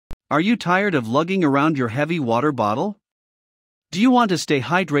Are you tired of lugging around your heavy water bottle? Do you want to stay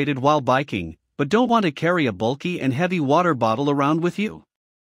hydrated while biking, but don't want to carry a bulky and heavy water bottle around with you?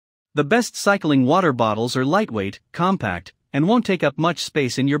 The best cycling water bottles are lightweight, compact, and won't take up much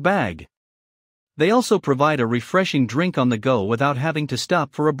space in your bag. They also provide a refreshing drink on the go without having to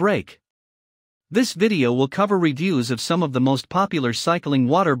stop for a break. This video will cover reviews of some of the most popular cycling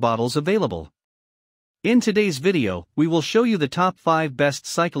water bottles available. In today's video, we will show you the top 5 best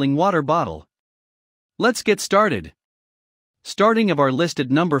cycling water bottle. Let's get started. Starting of our list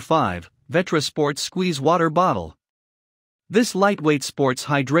at number 5, Vetra Sports Squeeze Water Bottle. This lightweight sports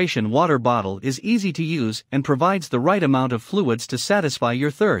hydration water bottle is easy to use and provides the right amount of fluids to satisfy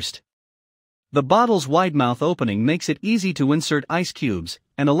your thirst. The bottle's wide mouth opening makes it easy to insert ice cubes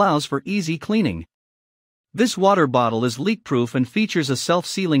and allows for easy cleaning. This water bottle is leak-proof and features a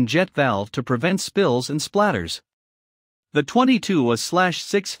self-sealing jet valve to prevent spills and splatters. The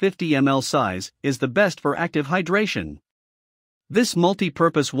 22/650 ml size is the best for active hydration. This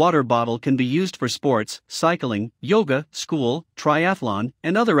multi-purpose water bottle can be used for sports, cycling, yoga, school, triathlon,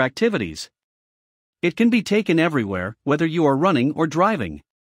 and other activities. It can be taken everywhere, whether you are running or driving.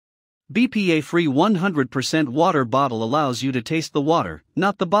 BPA-free 100% water bottle allows you to taste the water,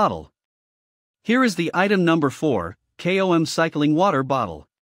 not the bottle. Here is the item number 4, KOM Cycling Water Bottle.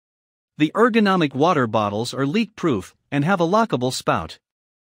 The ergonomic water bottles are leak-proof and have a lockable spout.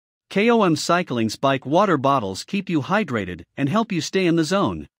 KOM Cycling's bike water bottles keep you hydrated and help you stay in the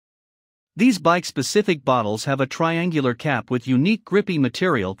zone. These bike-specific bottles have a triangular cap with unique grippy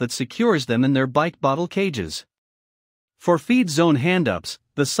material that secures them in their bike bottle cages. For feed zone hand-ups,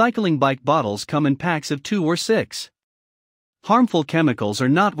 the cycling bike bottles come in packs of 2 or 6. Harmful chemicals are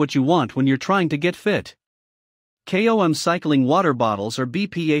not what you want when you're trying to get fit. KOM Cycling water bottles are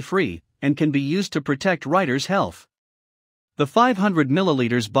BPA-free and can be used to protect riders' health. The 500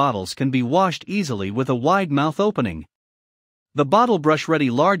 ml bottles can be washed easily with a wide mouth opening. The bottle brush-ready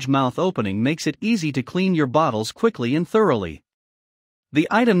large mouth opening makes it easy to clean your bottles quickly and thoroughly. The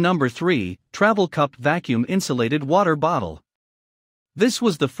item number 3, Travel Cup Vacuum Insulated Water Bottle. This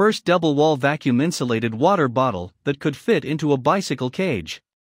was the first double-wall vacuum-insulated water bottle that could fit into a bicycle cage.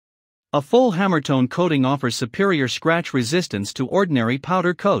 A full hammertone coating offers superior scratch resistance to ordinary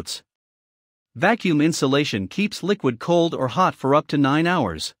powder coats. Vacuum insulation keeps liquid cold or hot for up to 9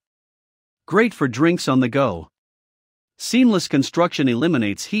 hours. Great for drinks on the go. Seamless construction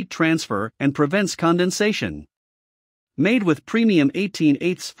eliminates heat transfer and prevents condensation. Made with premium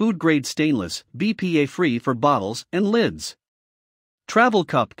 18/8 food-grade stainless, BPA-free for bottles and lids. Travel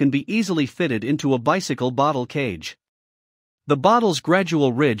cup can be easily fitted into a bicycle bottle cage. The bottle's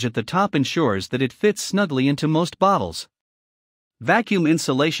gradual ridge at the top ensures that it fits snugly into most bottles. Vacuum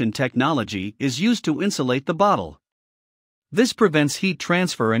insulation technology is used to insulate the bottle. This prevents heat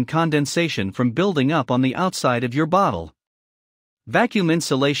transfer and condensation from building up on the outside of your bottle. Vacuum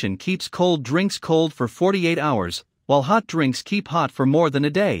insulation keeps cold drinks cold for 48 hours, while hot drinks keep hot for more than a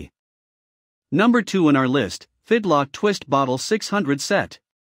day. Number 2 in our list, Fidlock Twist Bottle 600 Set.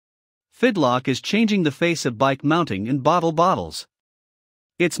 Fidlock is changing the face of bike mounting in bottle bottles.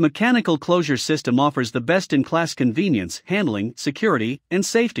 Its mechanical closure system offers the best-in-class convenience, handling, security, and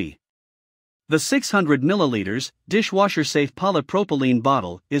safety. The 600 ml, dishwasher-safe polypropylene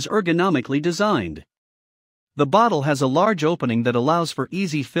bottle is ergonomically designed. The bottle has a large opening that allows for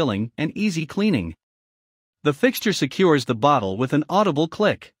easy filling and easy cleaning. The fixture secures the bottle with an audible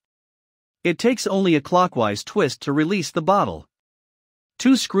click. It takes only a clockwise twist to release the bottle.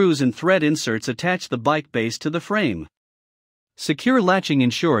 2 screws and thread inserts attach the bike base to the frame. Secure latching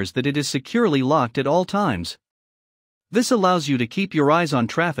ensures that it is securely locked at all times. This allows you to keep your eyes on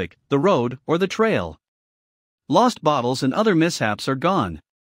traffic, the road, or the trail. Lost bottles and other mishaps are gone.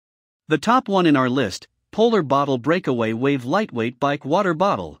 The top one in our list, Polar Bottle Breakaway Wave Lightweight Bike Water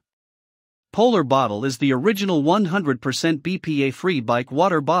Bottle. Polar Bottle is the original 100% BPA-free bike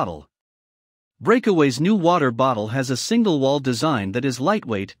water bottle. Breakaway's new water bottle has a single-wall design that is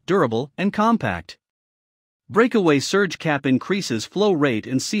lightweight, durable, and compact. Breakaway surge cap increases flow rate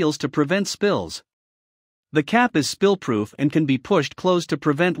and seals to prevent spills. The cap is spill-proof and can be pushed closed to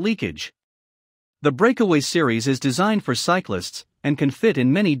prevent leakage. The Breakaway series is designed for cyclists and can fit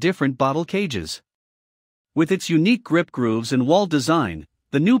in many different bottle cages. With its unique grip grooves and wall design,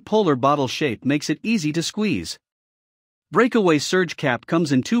 the new Polar bottle shape makes it easy to squeeze. Breakaway surge cap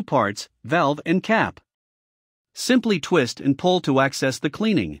comes in 2 parts, valve and cap. Simply twist and pull to access the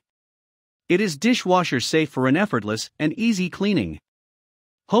cleaning. It is dishwasher safe for an effortless and easy cleaning.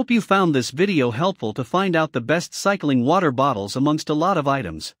 Hope you found this video helpful to find out the best cycling water bottles amongst a lot of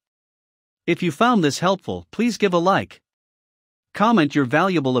items. If you found this helpful, please give a like. Comment your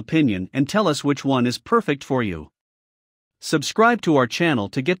valuable opinion and tell us which one is perfect for you. Subscribe to our channel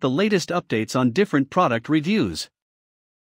to get the latest updates on different product reviews.